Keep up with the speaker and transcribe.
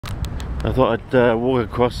I thought I'd walk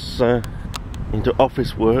across into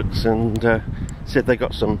Office Works and said they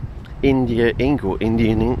got some India ink or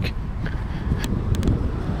Indian ink,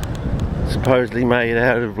 supposedly made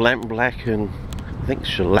out of lamp black and I think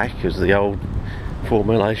shellac is the old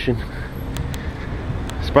formulation.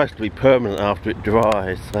 It's supposed to be permanent after it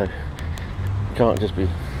dries, so it can't just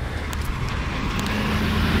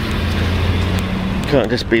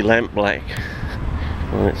be lamp black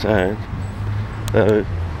on its own. Though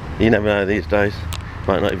you never know these days.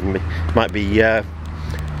 Might not even be. Might be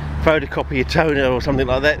photocopy a toner or something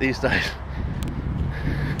like that these days.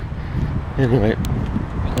 Anyway,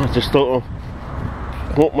 I just thought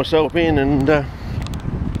I'll walk myself in and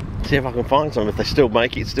see if I can find some. If they still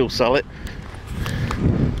make it, still sell it.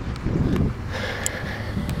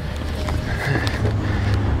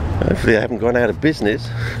 Hopefully they haven't gone out of business.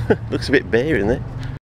 Looks a bit bare in there.